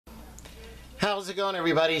How's it going,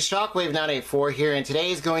 everybody? Shockwave984 here, and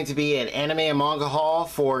today is going to be an anime and manga haul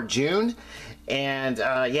for June. And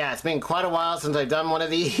yeah, it's been quite a while since I've done one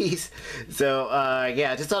of these. So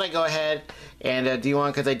yeah, just thought I'd go ahead and do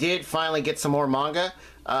one because I did finally get some more manga.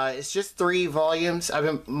 It's just 3 volumes. I've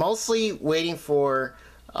been mostly waiting for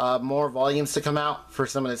more volumes to come out for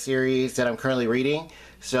some of the series that I'm currently reading.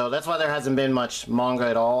 So that's why there hasn't been much manga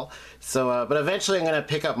at all. So, but eventually I'm going to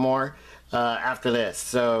pick up more after this.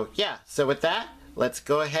 So yeah, so with that, let's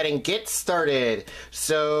go ahead and get started.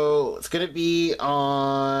 So it's going to be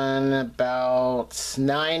on about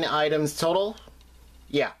 9 items total.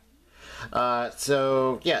 Yeah.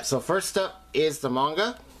 So first up is the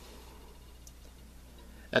manga.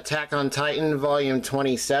 Attack on Titan Volume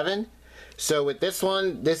 27. So with this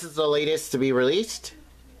one, this is the latest to be released.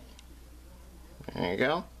 There you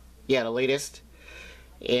go. Yeah, the latest.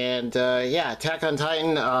 And yeah, Attack on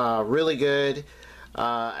Titan, really good.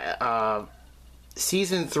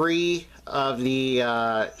 Season 3 of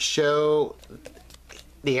the show,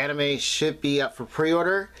 the anime, should be up for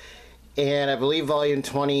pre-order. And I believe Volume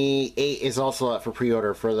 28 is also up for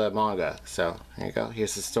pre-order for the manga. So, there you go.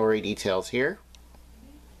 Here's the story details here.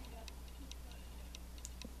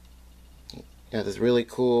 Got this really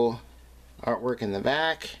cool artwork in the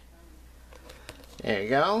back. There you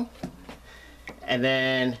go. And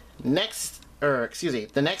then the next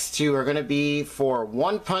 2 are going to be for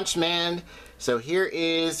One Punch Man. So here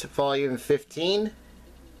is volume 15.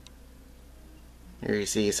 Here you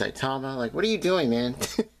see Saitama. Like, what are you doing, man?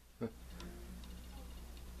 There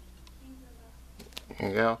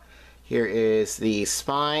you go. Here is the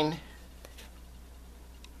spine.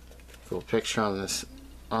 Cool picture on this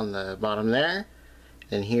on the bottom there.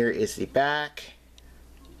 And here is the back.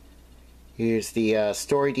 Here's the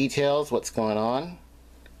story details, what's going on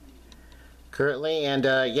currently. And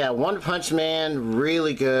yeah, One Punch Man,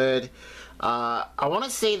 really good. I want to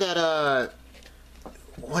say that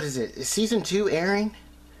what is it? Is season 2 airing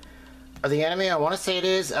of the anime? I want to say it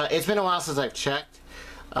is. It's been a while since I've checked.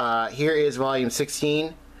 Here is volume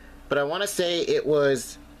 16, but I want to say it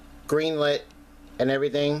was greenlit and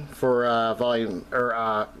everything for volume,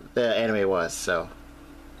 or the anime was. So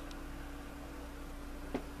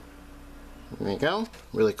there you go.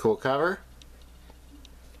 Really cool cover.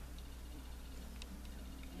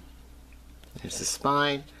 There's the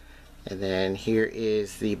spine. And then here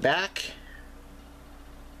is the back.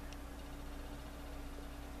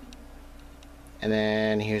 And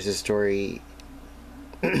then here's the story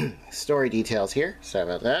story details here. Sorry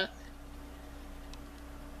about that.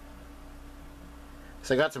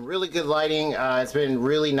 So I got some really good lighting. It's been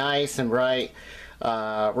really nice and bright.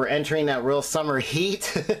 We're entering that real summer heat.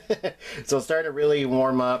 So it's starting to really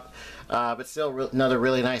warm up. But still another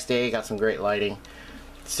really nice day. Got some great lighting.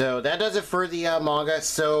 So that does it for the manga.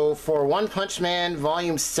 So for One Punch Man,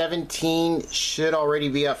 volume 17 should already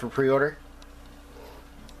be up for pre-order.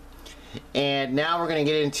 And now we're going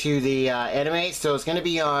to get into the anime. So it's going to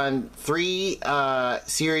be on 3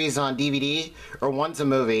 series on DVD, or one's a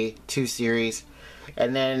movie, 2 series.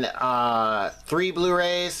 And then 3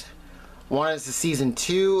 Blu-rays. One is the season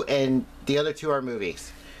 2, and the other 2 are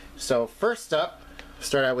movies. So first up,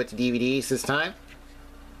 start out with the DVDs this time.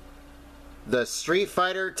 The Street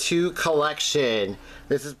Fighter 2 collection.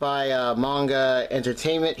 This is by Manga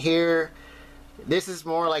Entertainment here. This is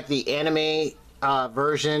more like the anime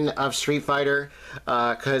version of Street Fighter,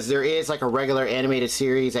 because there is like a regular animated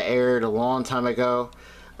series that aired a long time ago.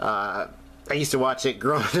 I used to watch it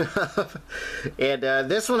growing up. And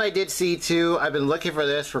this one I did see too. I've been looking for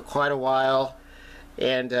this for quite a while.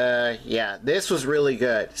 And yeah, this was really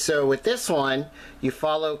good. So with this one, you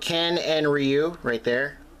follow Ken and Ryu right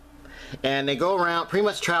there. And they go around, pretty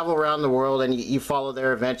much travel around the world, and you follow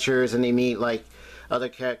their adventures, and they meet like other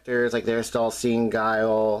characters, like there's Dalsim,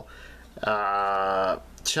 Guile,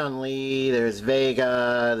 Chun-Li, there's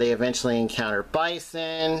Vega. They eventually encounter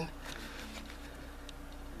Bison.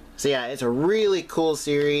 So yeah, it's a really cool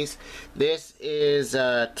series. This is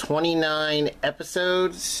 29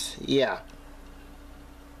 episodes. Yeah.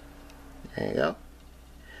 There you go.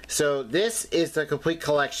 So this is the complete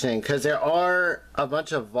collection, because there are a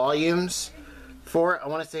bunch of volumes for it. I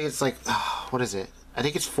want to say it's like, what is it? I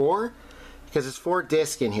think it's 4, because it's 4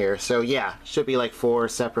 discs in here. So yeah, should be like 4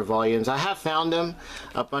 separate volumes. I have found them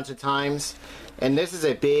a bunch of times, and this is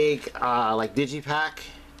a big like digipack.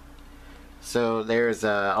 So there's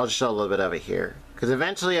I'll just show a little bit of it here, because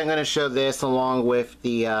eventually I'm going to show this along with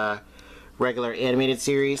the regular animated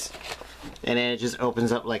series, and then it just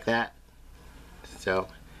opens up like that. So,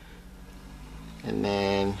 and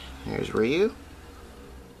then here's Ryu.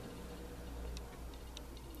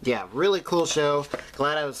 yeah, really cool show.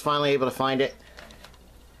 Glad I was finally able to find it.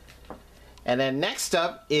 And then next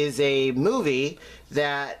up is a movie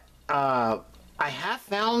that I have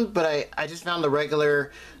found, but I just found the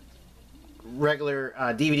regular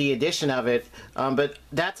DVD edition of it. But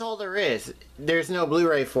that's all there is. There's no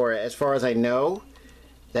Blu-ray for it, as far as I know.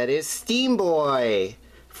 That is Steamboy,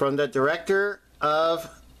 from the director of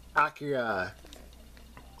Akira.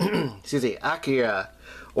 Excuse me, Akira,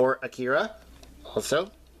 or Akira, also.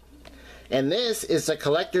 And this is the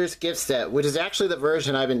collector's gift set, which is actually the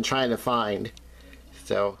version I've been trying to find.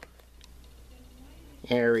 So,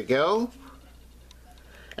 here we go.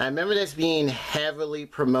 I remember this being heavily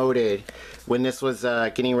promoted when this was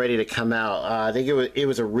getting ready to come out. I think it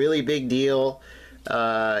was a really big deal.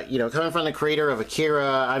 You know, coming from the creator of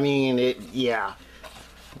Akira, I mean, yeah.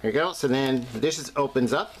 There you go. So then this just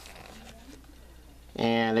opens up.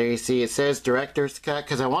 And there you see it says Director's Cut,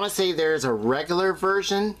 because I want to say there's a regular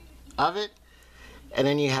version of it, and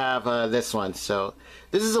then you have this one. So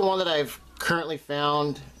this is the one that I've currently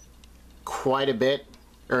found quite a bit,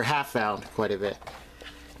 or have found quite a bit.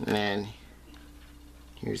 And then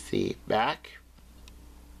here's the back.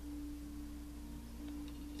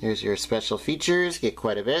 Here's your special features, get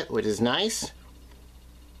quite a bit, which is nice.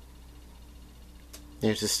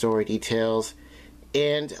 There's the story details.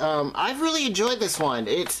 And I've really enjoyed this one.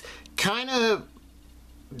 It kind of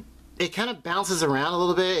bounces around a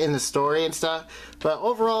little bit in the story and stuff, but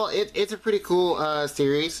overall it's a pretty cool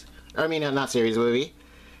series. I mean, not series, movie.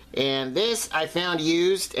 And this I found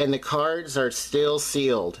used, and the cards are still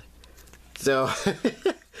sealed. So,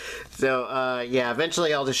 yeah,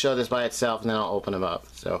 eventually I'll just show this by itself and then I'll open them up.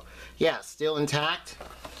 So, yeah, still intact.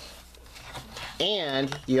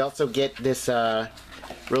 And you also get this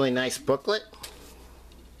really nice booklet.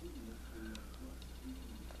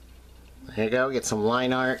 There you go, get some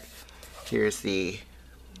line art. Here's the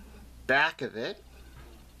back of it.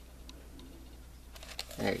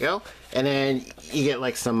 There you go. And then you get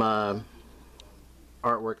like some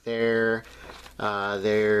artwork there.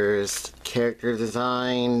 There's character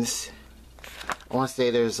designs. I want to say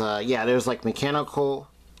there's, yeah, there's like mechanical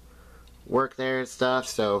work there and stuff.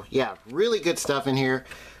 So, yeah, really good stuff in here.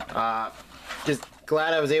 Just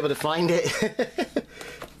glad I was able to find it.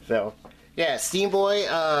 So, yeah, Steamboy,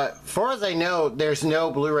 as far as I know, there's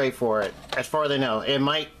no Blu-ray for it. As far as I know. It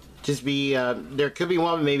might just be, there could be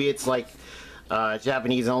one, maybe it's like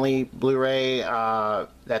Japanese only Blu-ray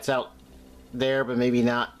that's out there, but maybe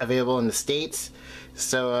not available in the States.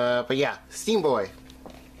 So, but yeah, Steamboy.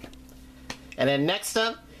 And then next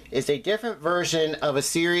up is a different version of a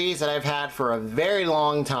series that I've had for a very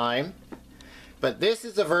long time. But this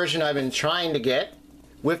is the version I've been trying to get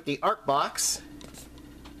with the art box.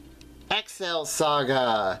 XL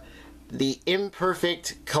Saga, the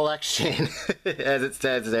imperfect collection, as it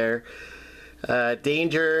says there.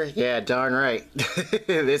 Danger, yeah, darn right.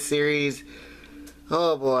 This series,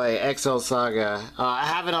 oh boy, XL Saga. I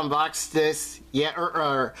haven't unboxed this yet,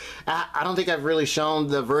 or I don't think I've really shown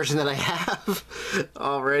the version that I have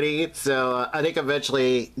already. So I think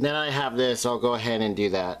eventually, now I have this, I'll go ahead and do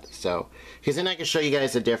that. So, because then I can show you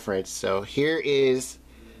guys the difference. So here is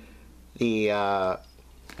the,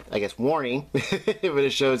 I guess, warning, but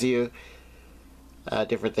it shows you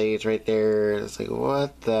different things right there. It's like,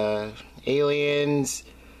 what the aliens?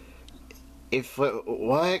 If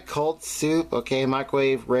what cult soup? Okay,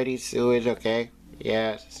 microwave ready sewage. Okay,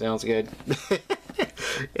 yeah, sounds good. And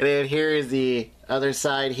then here is the other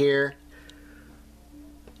side here.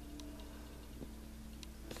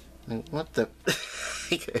 What the?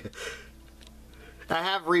 I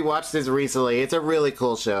have rewatched this recently. It's a really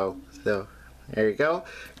cool show. So. There you go.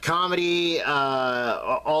 Comedy,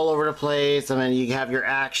 all over the place. I mean, you have your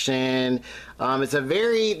action. It's a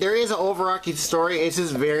there is an overarching story. It's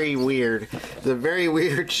just very weird. It's a very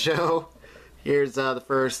weird show. Here's the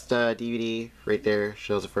first DVD right there.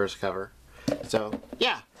 Shows the first cover. So,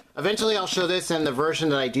 yeah. Eventually I'll show this in the version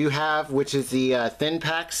that I do have, which is the thin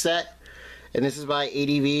pack set. And this is by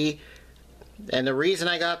ADV. And the reason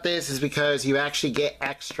I got this is because you actually get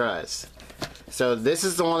extras. So this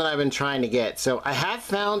is the one that I've been trying to get. So I have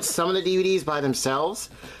found some of the DVDs by themselves,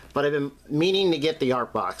 but I've been meaning to get the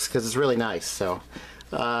art box because it's really nice. So,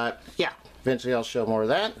 yeah, eventually I'll show more of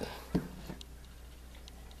that.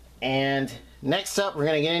 And next up, we're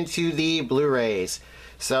going to get into the Blu-rays.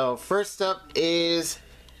 So first up is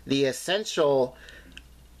the Essential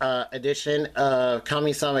edition of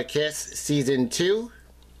Kamisama Kiss Season 2.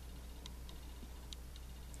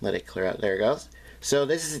 Let it clear out. There it goes. So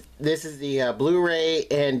this is the Blu-ray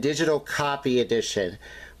and digital copy edition,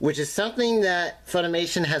 which is something that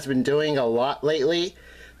Funimation has been doing a lot lately.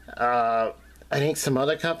 I think some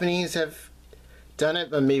other companies have done it,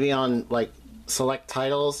 but maybe on like select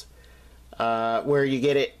titles where you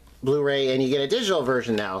get it Blu-ray and you get a digital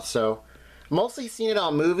version now. So mostly seen it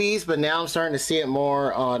on movies, but now I'm starting to see it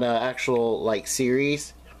more on actual like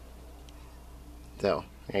series. So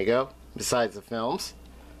there you go. Besides the films,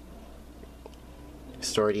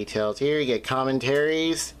 story details here. You get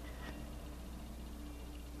commentaries,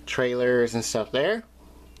 trailers, and stuff there.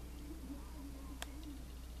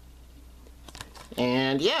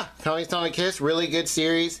 And yeah, Kamisama Kiss, really good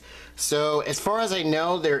series. So as far as I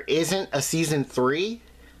know, there isn't a season 3.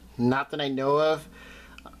 Not that I know of.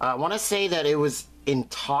 I want to say that it was in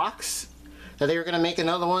talks that they were going to make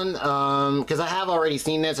another one. Because I have already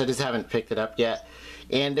seen this, I just haven't picked it up yet.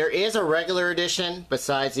 And there is a regular edition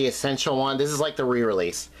besides the Essential one. This is like the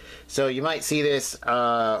re-release. So you might see this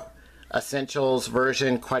Essentials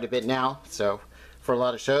version quite a bit now. So for a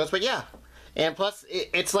lot of shows. But yeah. And plus,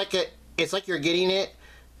 it's like you're getting it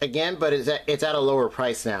again, but it's at a lower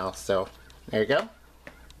price now. So there you go.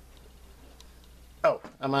 Oh,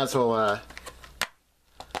 I might as well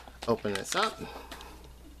open this up.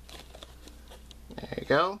 There you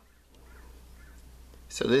go.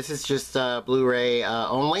 So this is just Blu-ray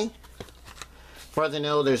only. As far as I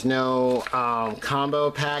know, there's no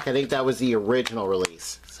combo pack. I think that was the original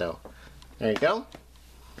release. So there you go.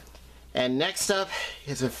 And next up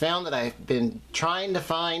is a film that I've been trying to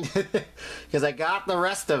find because I got the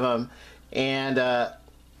rest of them. And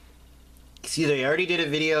see, they already did a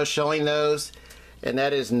video showing those. And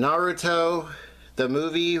that is Naruto, the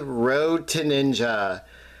movie Road to Ninja.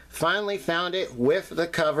 Finally found it with the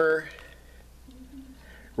cover.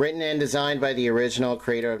 Written and designed by the original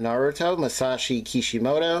creator of Naruto, Masashi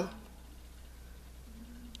Kishimoto.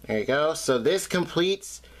 There you go. So this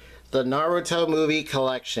completes the Naruto movie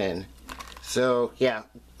collection. So yeah,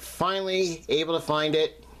 finally able to find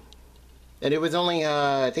it. And it was only,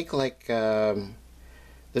 I think like,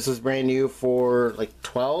 this was brand new for like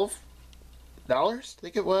 $12, I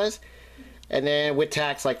think it was. And then with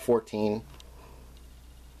tax like $14.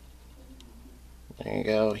 There you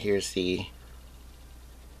go. Here's the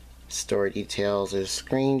story details. There's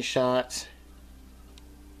screenshots.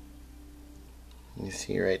 You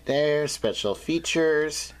see right there. Special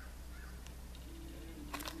features.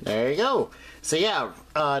 There you go. So yeah,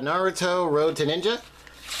 Naruto Road to Ninja.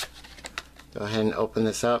 Go ahead and open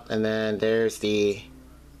this up, and then there's the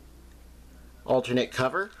alternate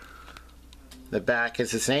cover. The back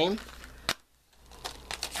is the same.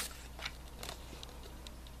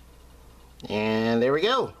 And there we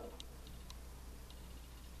go.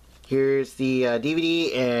 Here's the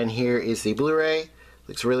DVD, and here is the Blu-ray.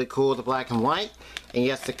 Looks really cool with the black and white. And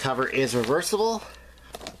yes, the cover is reversible.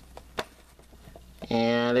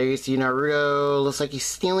 And there you see Naruto. Looks like he's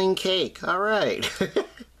stealing cake. Alright.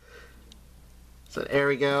 So there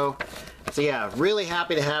we go. So yeah, really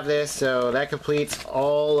happy to have this. So that completes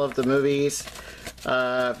all of the movies.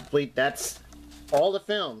 That's all the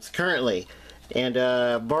films currently. And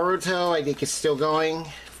Boruto, I think, is still going,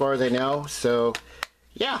 as far as I know. So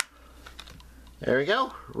yeah. There we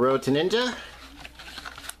go. Road to Ninja.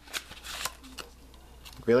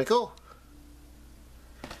 Really cool.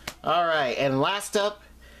 Alright, and last up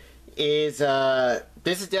is,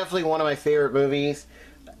 this is definitely one of my favorite movies.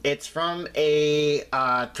 It's from a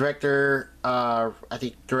director, I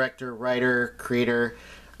think director, writer, creator,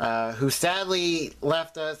 who sadly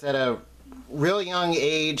left us at a real young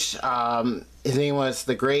age. His name was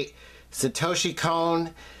the great Satoshi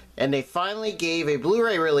Kon. And they finally gave a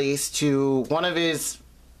Blu-ray release to one of his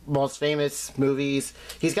most famous movies.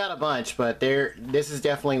 He's got a bunch, but this is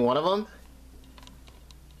definitely one of them.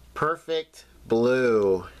 Perfect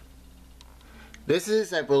Blue. This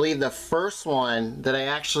is, I believe, the first one that I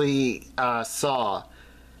actually saw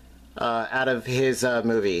out of his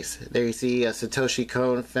movies. There you see a Satoshi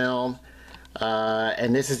Kon film.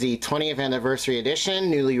 And this is the 20th anniversary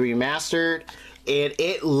edition, newly remastered. And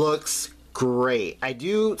it looks great. I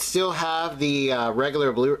do still have the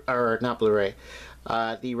regular the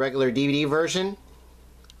regular DVD version,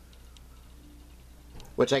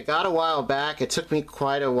 which I got a while back. It took me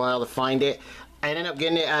quite a while to find it. I ended up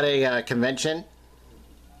getting it at a convention.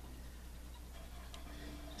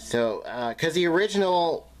 So, because the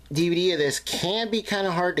original DVD of this can be kind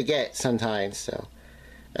of hard to get sometimes, so,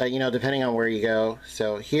 you know, depending on where you go.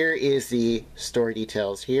 So here is the story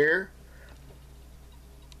details here.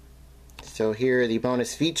 So here are the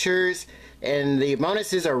bonus features, and the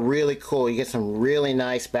bonuses are really cool. You get some really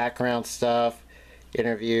nice background stuff,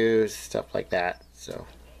 interviews, stuff like that. So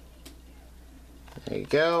there you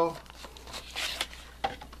go.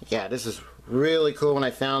 Yeah, this is really cool when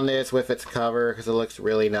I found this with its cover because it looks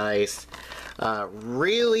really nice.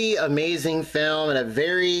 Really amazing film, and a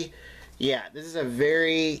very, yeah, this is a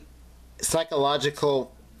very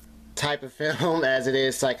psychological type of film, as it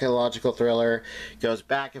is psychological thriller. Goes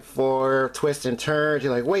back and forth, twists and turns.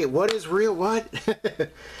 You're like, wait, what is real? What?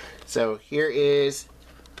 So here is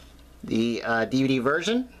the DVD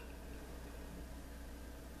version.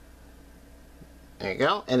 There you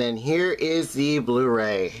go. And then here is the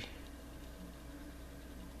Blu-ray.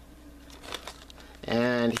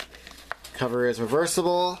 And cover is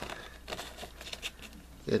reversible.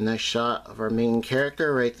 Get a nice shot of our main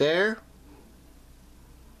character right there.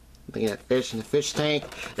 Looking at fish in the fish tank.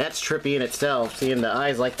 That's trippy in itself, seeing the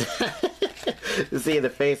eyes like that. Seeing the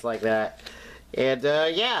face like that. And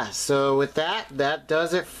yeah, so with that, that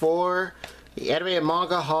does it for the anime and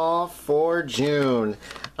manga haul for June.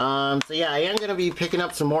 So yeah, I am going to be picking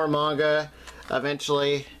up some more manga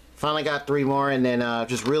eventually. Finally got 3 more, and then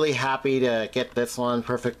just really happy to get this one,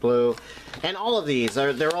 Perfect Blue. And all of these,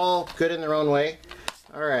 they're all good in their own way.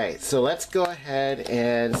 Alright, so let's go ahead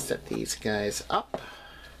and set these guys up.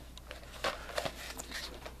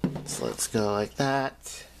 So let's go like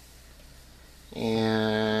that.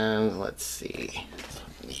 And let's see.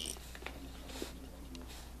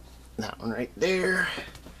 That one right there.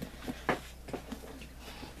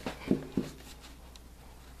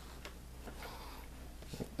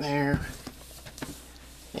 There.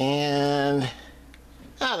 And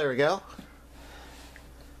there we go.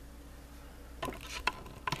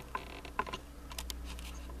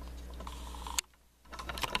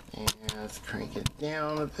 And let's crank it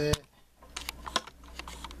down a bit.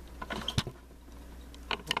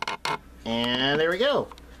 And there we go.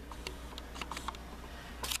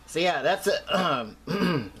 So yeah, that's it.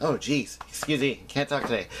 Oh geez, excuse me, can't talk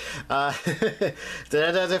today. So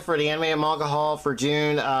that does it for the anime and manga haul for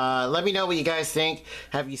June. Let me know what you guys think.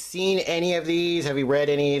 Have you seen any of these? Have you read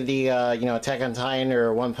any of the you know, Attack on Titan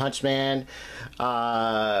or One Punch Man?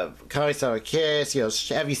 Kamisama Kiss. You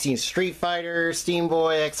know, have you seen Street Fighter,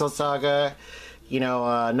 Steamboy, XL Saga? You know,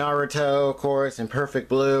 Naruto, of course, and Perfect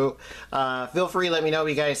Blue. Feel free to let me know what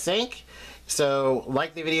you guys think. So,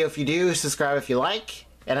 like the video if you do, subscribe if you like,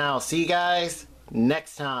 and I'll see you guys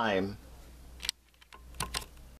next time.